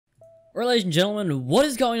Alright, ladies and gentlemen, what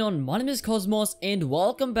is going on? My name is Cosmos, and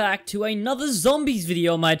welcome back to another zombies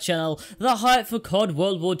video on my channel. The hype for COD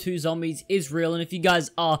WW2 Zombies is real, and if you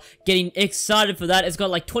guys are getting excited for that, it's got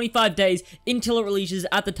like 25 days until it releases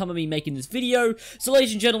at the time of me making this video. So,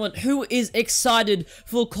 ladies and gentlemen, who is excited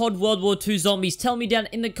for COD WW2 Zombies? Tell me down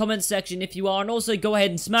in the comments section if you are, and also go ahead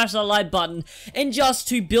and smash that like button. And just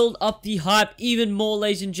to build up the hype even more,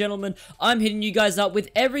 ladies and gentlemen, I'm hitting you guys up with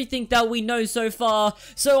everything that we know so far,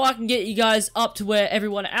 so I can get you guys up to where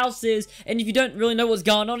everyone else is. And if you don't really know what's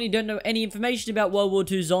going on, you don't know any information about World War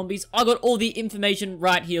II zombies, I got all the information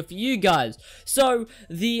right here for you guys. So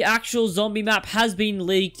the actual zombie map has been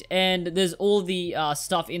leaked, and there's all the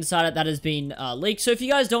stuff inside it that has been leaked. So if you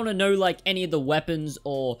guys don't want to know like any of the weapons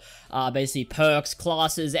or basically perks,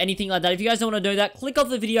 classes, anything like that, if you guys don't want to know that, click off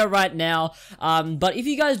the video right now. But if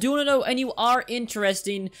you guys do want to know and you are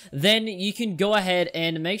interested, then you can go ahead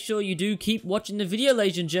and make sure you do keep watching the video,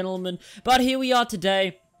 ladies and gentlemen. But here we are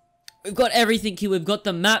today. We've got everything here. We've got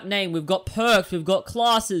the map name, we've got perks, we've got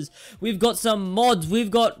classes, we've got some mods, we've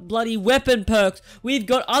got bloody weapon perks, we've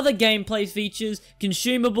got other gameplay features,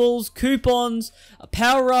 consumables, coupons,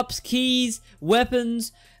 power-ups, keys,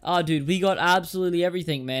 weapons. Dude, we got absolutely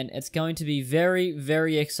everything, man. It's going to be very,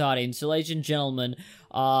 very exciting. So, ladies and gentlemen,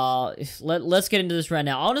 let's get into this right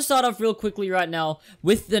now. I want to start off real quickly right now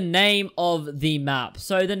with the name of the map.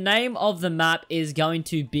 So, the name of the map is going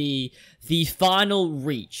to be the Final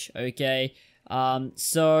Reach, okay?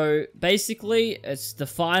 So basically, it's the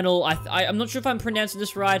final, I'm not sure if I'm pronouncing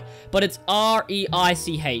this right, but it's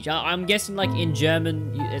R-E-I-C-H. I'm guessing, like, in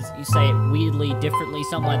German, you say it weirdly, differently,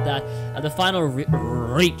 something like that. The Final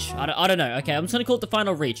Reach. I don't know. Okay, I'm just gonna call it the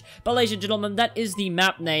Final Reach. But, ladies and gentlemen, that is the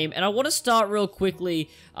map name, and I want to start real quickly,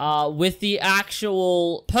 with the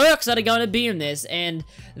actual perks that are going to be in this, and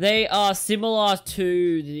they are similar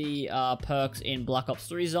to the, perks in Black Ops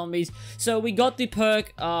 3 Zombies. So, we got the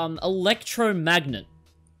perk, Electromagnet,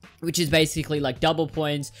 which is basically like double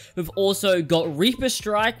points. We've also got Reaper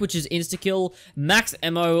Strike, which is insta-kill. Max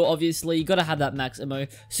ammo, obviously, you gotta have that max ammo.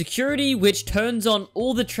 Security, which turns on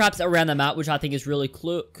all the traps around the map, which I think is really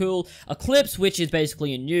cool. Eclipse, which is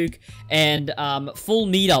basically a nuke. And Full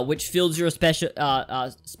Meter, which fills your special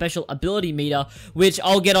ability meter, which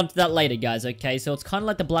I'll get onto that later, guys, okay? So it's kind of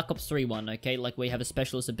like the Black Ops 3 one, okay? Like we have a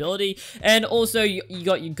specialist ability. And also, you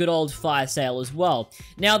got your good old fire sale as well.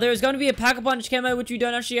 Now, there's going to be a Pack-a-Punch camo, which we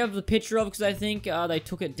don't actually have the picture of because I think they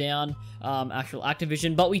took it down, actual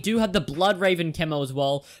Activision, but we do have the Blood Raven camo as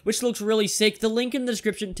well, which looks really sick. The link in the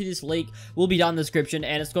description to this leak will be down in the description,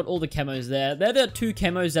 and it's got all the camos there. They're the two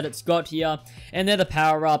camos that it's got here, and they're the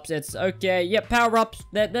power-ups. It's okay, yep, power-ups,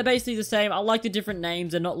 they're basically the same. I like the different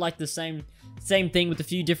names. They're not like the same thing with a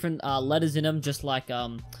few different letters in them, just like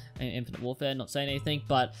Infinite Warfare, not saying anything,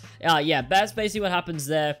 but yeah, that's basically what happens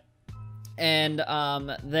there. And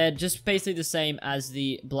they're just basically the same as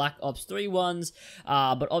the Black Ops 3 ones,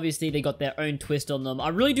 but obviously they got their own twist on them. I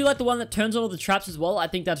really do like the one that turns on all the traps as well. I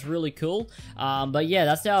think that's really cool. But yeah,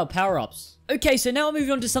 that's our power-ups. Okay, so now we're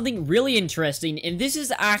moving on to something really interesting, and this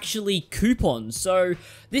is actually coupons. So,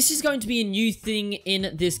 this is going to be a new thing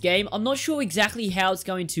in this game. I'm not sure exactly how it's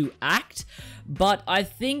going to act, but I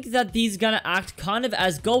think that these are going to act kind of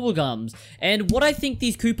as gobblegums. And what I think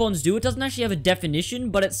these coupons do, it doesn't actually have a definition,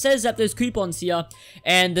 but it says that there's coupons here,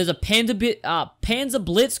 and there's a Panzer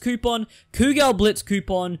Blitz coupon, Cougar Blitz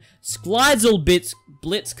coupon, Sklizel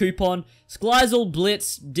Blitz coupon, Sklizel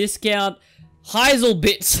Blitz discount, Heisel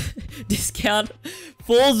Blitz discount,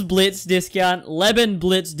 Falls Blitz discount, Leben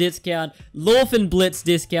Blitz discount, Lorphin Blitz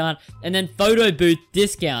discount, and then Photo Booth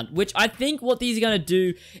discount, which I think what these are going to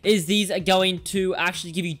do is these are going to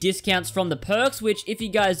actually give you discounts from the perks, which if you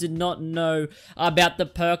guys did not know about the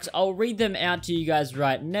perks, I'll read them out to you guys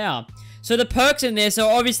right now. So the perks in this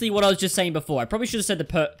are obviously what I was just saying before. I probably should have said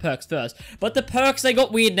the perks first, but the perks, they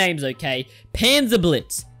got weird names, okay? Panzer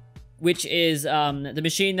Blitz, which is the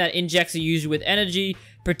machine that injects a user with energy,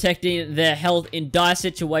 protecting their health in dire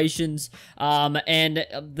situations. And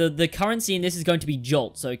the currency in this is going to be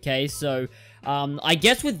jolts, okay? So, I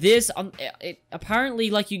guess with this, apparently,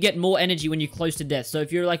 like, you get more energy when you're close to death. So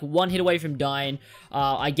if you're, like, one hit away from dying,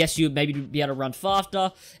 I guess you'd maybe be able to run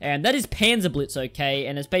faster. And that is Panzer Blitz, okay?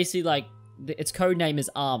 And it's basically, like, its code name is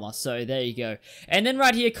Armor, so there you go. And then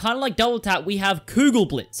right here, kind of like double tap, we have Kugel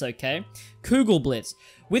Blitz, okay? Kugel Blitz.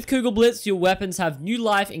 With Kugel Blitz, your weapons have new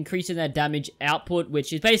life, increasing their damage output,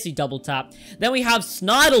 which is basically double tap. Then we have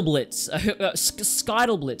Snidel Blitz.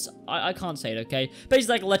 Skidel Blitz. I can't say it, okay?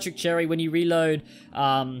 Basically like Electric Cherry, when you reload,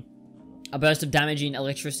 a burst of damaging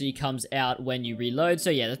electricity comes out when you reload. So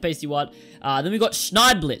yeah, that's basically what. Then we got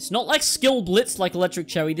Schneid Blitz. Not like Skill Blitz like Electric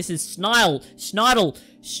Cherry. This is Schneidel.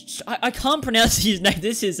 I can't pronounce his name.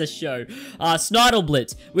 This is a show. Schneidel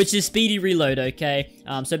Blitz, which is speedy reload, okay?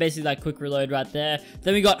 So basically like quick reload right there.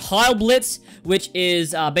 Then we got Heil Blitz, which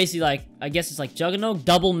is basically like, I guess it's like Juggernog,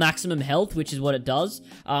 double maximum health, which is what it does.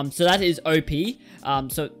 So that is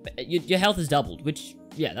OP. So your health is doubled, which,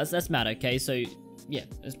 yeah, that's mad, okay? So yeah,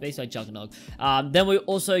 it's basically like Juggernog. Then we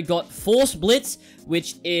also got Force Blitz,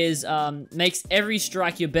 which is, makes every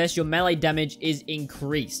strike your best. Your melee damage is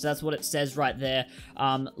increased. That's what it says right there.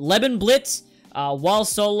 Leben Blitz, while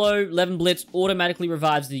solo, Leben Blitz automatically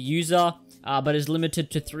revives the user, but is limited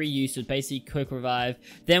to 3 uses, basically quick revive.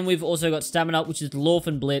 Then we've also got Stamina, which is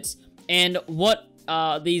Lorphin Blitz. And what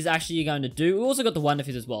these actually are going to do, we also got the Wonder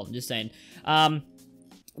Fizz as well, I'm just saying.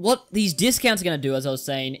 What these discounts are going to do, as I was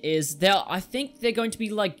saying, is I think they're going to be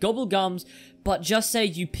like Gobble Gums, but just say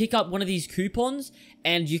you pick up one of these coupons,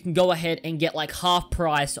 and you can go ahead and get like half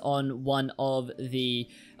price on one of the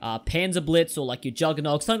Panzer Blitz, or like your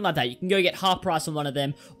Juggernog, something like that. You can go get half price on one of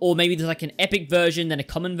them, or maybe there's like an epic version, then a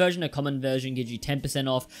common version. A common version gives you 10%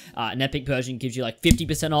 off, an epic version gives you like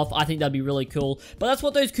 50% off. I think that'd be really cool, but that's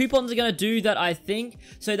what those coupons are going to do, that I think,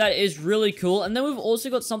 so that is really cool. And then we've also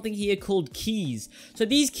got something here called keys. So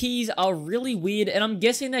these keys are really weird, and I'm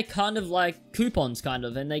guessing they're kind of like coupons, kind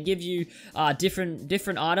of, and they give you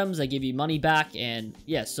different items. They give you money back, and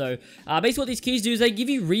yeah, so basically what these keys do is they give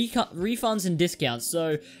you refunds and discounts.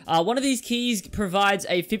 So one of these keys provides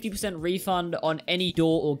a 50% refund on any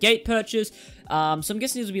door or gate purchase. So I'm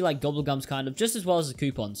guessing these will be like Gobble Gums, kind of, just as well as the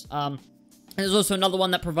coupons. And there's also another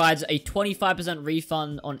one that provides a 25%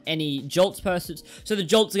 refund on any Jolts purchase. So the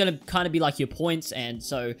Jolts are going to kind of be like your points, and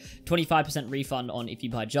so 25% refund on if you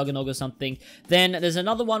buy Juggernog or something. Then there's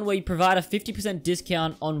another one where you provide a 50%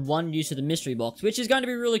 discount on one use of the mystery box, which is going to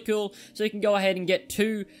be really cool. So you can go ahead and get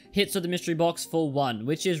 2 hits of the mystery box for 1,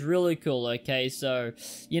 which is really cool, okay? So,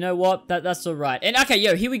 you know what? That's alright. And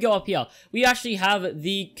okay, here we go up here. We actually have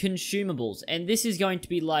the consumables, and this is going to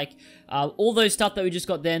be like all those stuff that we just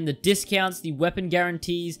got then, the discounts, the weapon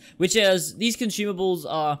guarantees, which is, these consumables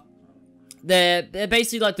are, they're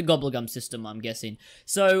basically like the Gobblegum system, I'm guessing.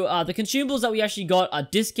 So, the consumables that we actually got are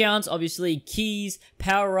discounts, obviously, keys,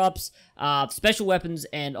 power-ups, special weapons,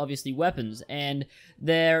 and obviously weapons. And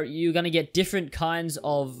you're going to get different kinds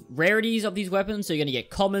of rarities of these weapons. So you're going to get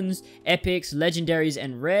commons, epics, legendaries,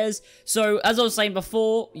 and rares. So, as I was saying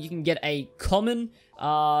before, you can get a common,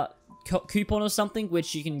 coupon or something,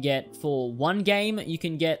 which you can get for 1 game. You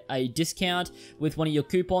can get a discount with one of your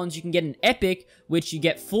coupons. You can get an epic, which you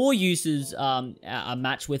get 4 uses a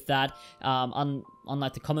match with that,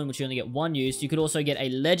 unlike the common, which you only get 1 use. You could also get a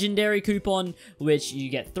legendary coupon, which you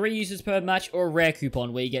get 3 uses per match, or a rare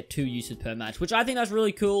coupon where you get 2 uses per match, which I think that's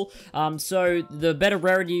really cool. So the better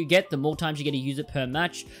rarity you get, the more times you get to use it per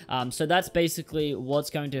match. So that's basically what's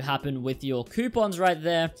going to happen with your coupons right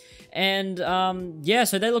there. And yeah,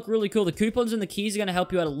 so they look really cool. The coupons and the keys are going to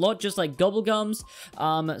help you out a lot, just like Gobblegums.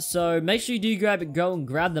 So make sure you do go and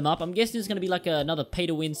grab them up. I'm guessing it's going to be like another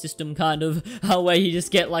pay-to-win system, kind of, where you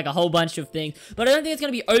just get like a whole bunch of things. But I don't think it's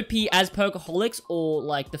going to be OP as Perkaholics or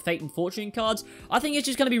like the Fate and Fortune cards. I think it's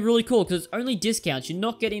just going to be really cool because it's only discounts. You're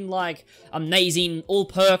not getting like amazing all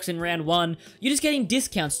perks in round 1. You're just getting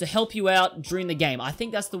discounts to help you out during the game. I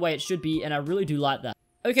think that's the way it should be, and I really do like that.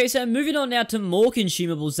 Okay, so moving on now to more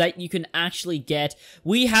consumables that you can actually get.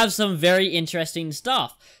 We have some very interesting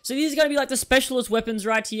stuff. So these are going to be like the specialist weapons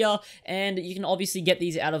right here, and you can obviously get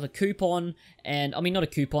these out of a coupon, and, I mean, not a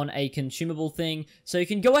coupon, a consumable thing. So you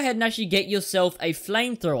can go ahead and actually get yourself a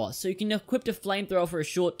flamethrower. So you can equip a flamethrower for a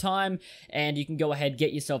short time, and you can go ahead and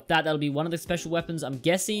get yourself that. That'll be one of the special weapons, I'm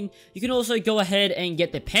guessing. You can also go ahead and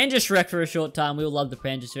get the Panzerschreck for a short time. We all love the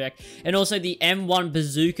Panzerschreck. And also the M1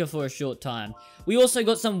 Bazooka for a short time. We also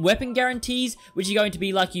got some weapon guarantees, which are going to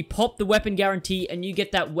be like you pop the weapon guarantee and you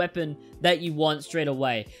get that weapon that you want straight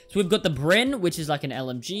away. So we've got the Bren, which is like an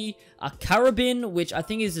LMG, a Carabin, which I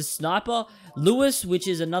think is a sniper, Lewis, which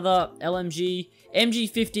is another LMG,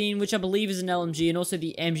 MG15, which I believe is an LMG, and also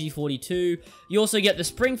the MG42. You also get the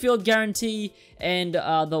Springfield guarantee and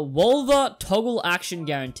the Wolver toggle action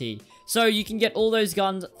guarantee. So you can get all those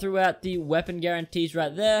guns throughout the weapon guarantees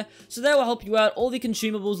right there. So that will help you out. All the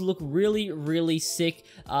consumables look really, really sick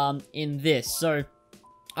in this. So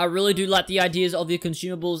I really do like the ideas of the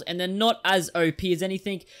consumables, and they're not as OP as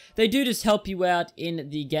anything. They do just help you out in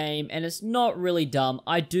the game, and it's not really dumb.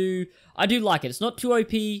 I do like it. It's not too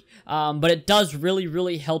OP, but it does really,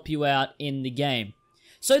 really help you out in the game.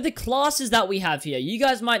 So the classes that we have here, you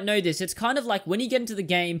guys might know this. It's kind of like when you get into the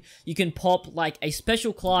game, you can pop like a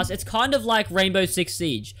special class. It's kind of like Rainbow Six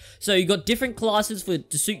Siege. So you got different classes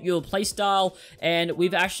to suit your playstyle, and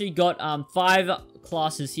we've actually got 5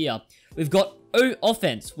 classes here. We've got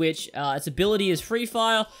offense, which its ability is free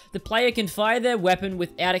fire. The player can fire their weapon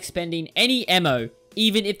without expending any ammo,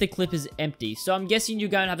 even if the clip is empty. So I'm guessing you're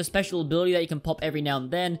going to have a special ability that you can pop every now and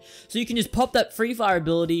then. So you can just pop that free fire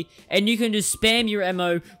ability, and you can just spam your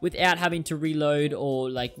ammo without having to reload, or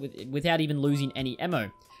like without even losing any ammo.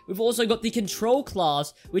 We've also got the control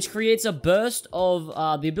class, which creates a burst of,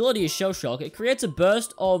 the ability is shell shock. It creates a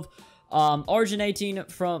burst of originating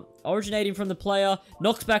from the player,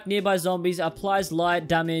 knocks back nearby zombies, applies light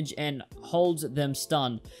damage, and holds them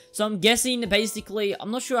stunned. So I'm guessing, basically,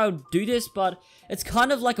 I'm not sure how to do this, but it's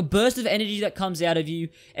kind of like a burst of energy that comes out of you,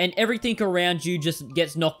 and everything around you just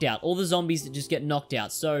gets knocked out. All the zombies just get knocked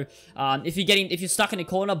out. So, if you're stuck in a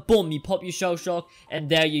corner, boom, you pop your shell shock, and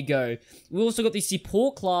there you go. We also got the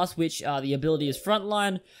support class, which, the ability is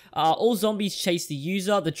frontline. All zombies chase the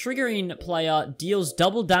user. The triggering player deals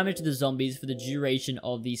double damage to the zombies for the duration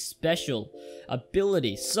of the special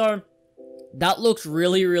ability. So that looks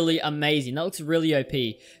really, really amazing. That looks really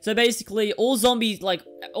OP. So basically, all zombies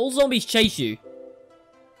chase you,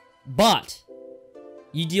 but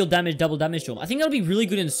you deal double damage to them. I think that'll be really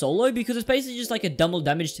good in solo, because it's basically just like a double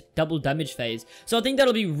damage phase. So I think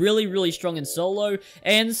that'll be really, really strong in solo.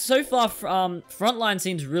 And so far, frontline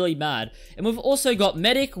seems really mad. And we've also got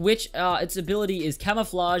medic, which its ability is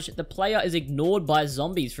camouflage. The player is ignored by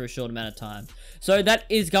zombies for a short amount of time. So that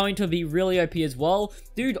is going to be really OP as well.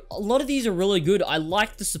 Dude, a lot of these are really good. I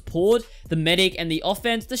like the support, the medic, and the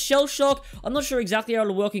offense. The shell shock, I'm not sure exactly how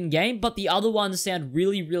it'll work in game, but the other ones sound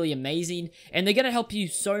really, really amazing. And they're going to help you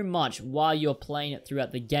so much while you're playing it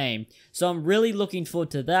throughout the game. So I'm really looking forward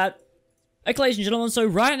to that. Okay, ladies and gentlemen, so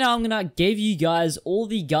right now I'm gonna give you guys all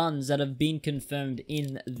the guns that have been confirmed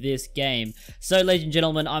in this game. So, ladies and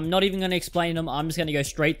gentlemen, I'm not even gonna explain them, I'm just gonna go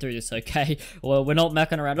straight through this, okay? Well, we're not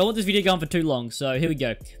macking around. I don't want this video going for too long, so here we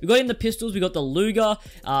go. We got in the pistols, we got the Luger,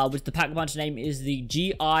 which the pack-a-punch name is the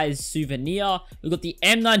GI's Souvenir. We've got the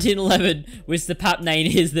M1911, which the pack name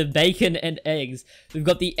is the Bacon and Eggs. We've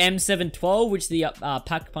got the M712, which the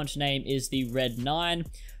pack-a-punch name is the Red 9.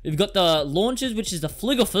 We've got the launchers, which is the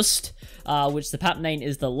Fluggerfist, which the pap name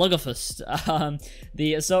is the Luggerfist.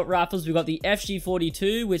 The assault rifles, we've got the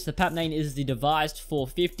FG42, which the pap name is the Devised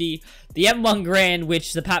 450. The M1 Grand,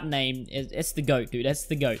 which the pap name is, it's the GOAT, dude, that's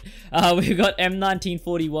the GOAT. We've got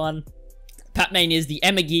M1941. Pap name is the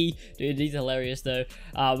Emagi. Dude, these are hilarious though.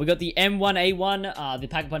 We got the M1A1. The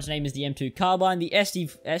pack-a-punch name is the M2 Carbine. The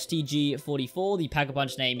STG44. The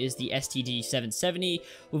pack-a-punch name is the STG770.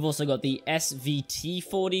 We've also got the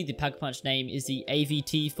SVT40. The pack-a-punch name is the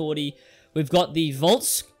AVT40. We've got the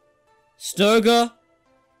Volsk Sturger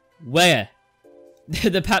Ware.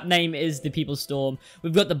 The pap name is the People's Storm.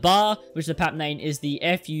 We've got the Bar, which the pap name is the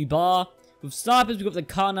FU Bar. With snipers, we've got the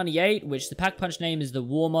Kar98, which the pack-a-punch name is the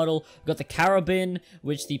War Model. We've got the Carabin,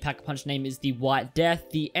 which the pack-a-punch name is the White Death.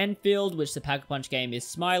 The Enfield, which the pack-a-punch game is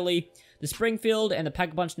Smiley. The Springfield, and the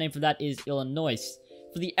pack-a-punch name for that is Illinois.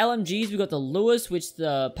 For the LMGs, we've got the Lewis, which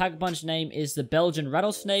the pack-a-punch name is the Belgian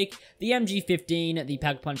Rattlesnake. The MG15, the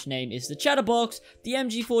pack-a-punch name is the Chatterbox. The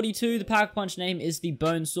MG42, the pack-a-punch name is the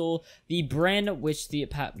Bonesaw. The Bren, which the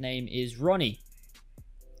pack name is Ronnie.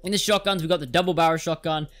 In the shotguns, we've got the double barrel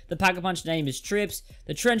shotgun. The pack-a-punch name is Trips.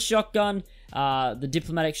 The trench shotgun, the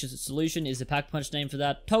diplomatic solution is the pack-a-punch name for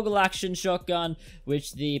that. Toggle action shotgun,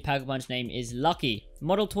 which the pack-a-punch name is Lucky.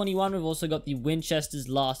 Model 21, we've also got the Winchester's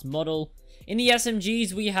last model. In the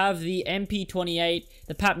SMGs, we have the MP28.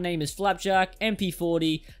 The pap name is Flapjack.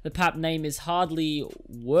 MP40. The pap name is Hardly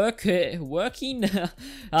Working. The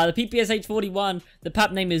PPSH41. The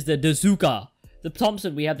pap name is the Dazuka. The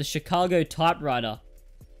Thompson, we have the Chicago Typewriter.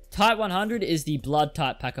 Type 100 is the Blood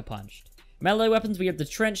type Pack-a-Punch. Melee weapons, we have the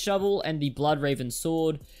Trench Shovel and the Blood Raven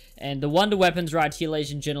Sword. And the Wonder weapons right here,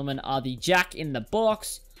 ladies and gentlemen, are the Jack in the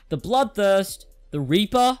Box, the Bloodthirst, the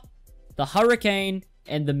Reaper, the Hurricane,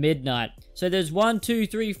 and the Midnight. So there's 1, 2,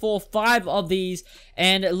 3, 4, 5 of these,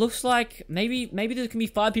 and it looks like maybe there can be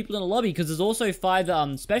 5 people in a lobby, because there's also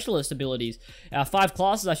 5 specialist abilities, 5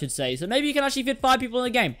 classes I should say, so maybe you can actually fit 5 people in the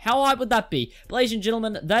game. How hype would that be? But ladies and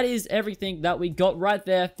gentlemen, that is everything that we got right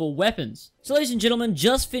there for weapons. So ladies and gentlemen,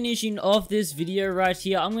 just finishing off this video right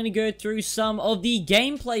here, I'm going to go through some of the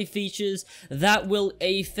gameplay features that will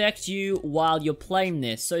affect you while you're playing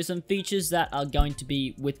this. So some features that are going to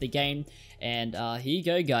be with the game. And here you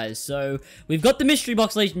go, guys. So we've got the mystery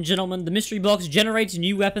box, ladies and gentlemen. The mystery box generates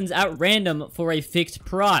new weapons at random for a fixed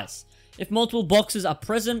price. If multiple boxes are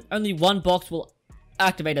present, only one box will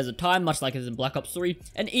activate as a time, much like it is in Black Ops 3,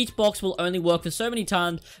 and each box will only work for so many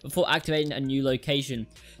times before activating a new location.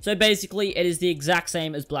 So basically, it is the exact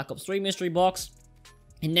same as Black Ops 3 mystery box.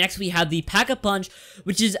 And next we have the Pack-a-Punch,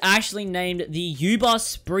 which is actually named the Uber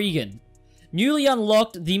Spriggan. Newly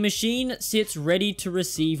unlocked, the machine sits ready to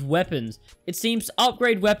receive weapons. It seems to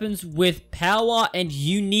upgrade weapons with power and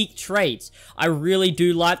unique traits. I really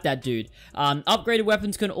do like that, dude. Upgraded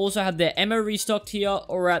weapons can also have their ammo restocked here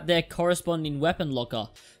or at their corresponding weapon locker.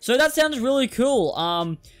 So that sounds really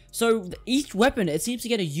cool. So each weapon, it seems to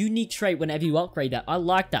get a unique trait whenever you upgrade that. I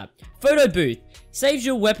like that. Photo booth. Saves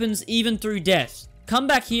your weapons even through deaths. Come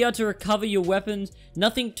back here to recover your weapons.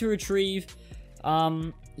 Nothing to retrieve.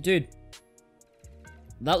 Dude.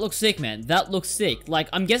 That looks sick, man. That looks sick. Like,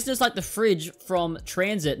 I'm guessing it's like the fridge from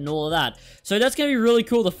Transit and all of that. So that's going to be really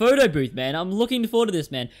cool. The photo booth, man. I'm looking forward to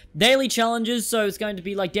this, man. Daily challenges. So it's going to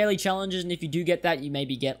be like daily challenges. And if you do get that, you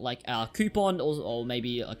maybe get like a coupon or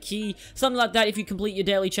maybe a key. Something like that if you complete your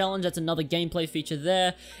daily challenge. That's another gameplay feature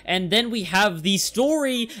there. And then we have the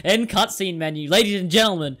story and cutscene menu. Ladies and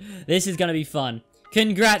gentlemen, this is going to be fun.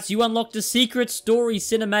 Congrats, you unlocked a secret story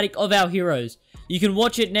cinematic of our heroes. You can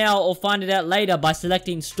watch it now or find it out later by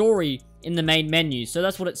selecting story in the main menu. So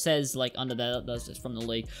that's what it says, like, under there. That's just from the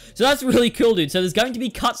league. So that's really cool, dude. So there's going to be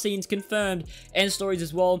cutscenes confirmed and stories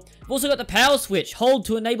as well. We've also got the power switch. Hold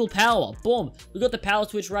to enable power. Boom. We've got the power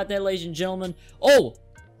switch right there, ladies and gentlemen. Oh,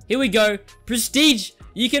 here we go. Prestige.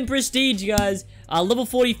 You can prestige, guys. Level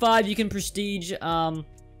 45, you can prestige,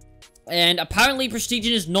 and apparently Prestige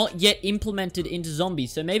is not yet implemented into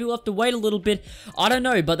zombies. So maybe we'll have to wait a little bit. I don't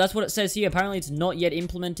know, but that's what it says here. Apparently it's not yet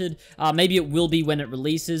implemented. Maybe it will be when it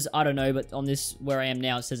releases. I don't know, but on this, where I am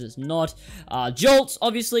now, it says it's not. Jolts,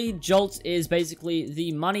 obviously. Jolts is basically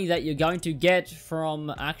the money that you're going to get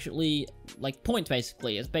from actually, like, points,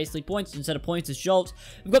 basically. It's basically points. Instead of points, it's jolts.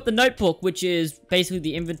 We've got the notebook, which is basically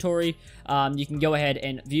the inventory. You can go ahead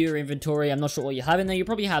and view your inventory. I'm not sure what you have in there. You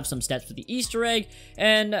probably have some stats for the Easter egg.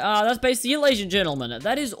 And that's basically it, ladies and gentlemen.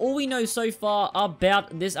 That is all we know so far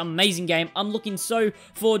about this amazing game. I'm looking so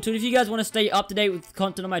forward to it. If you guys want to stay up to date with the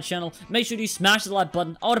content on my channel, make sure you smash the like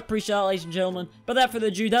button. I would appreciate that, ladies and gentlemen. But without further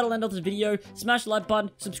ado, that'll end off this video. Smash the like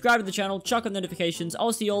button, subscribe to the channel, check on notifications.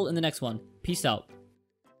 I'll see you all in the next one. Peace out.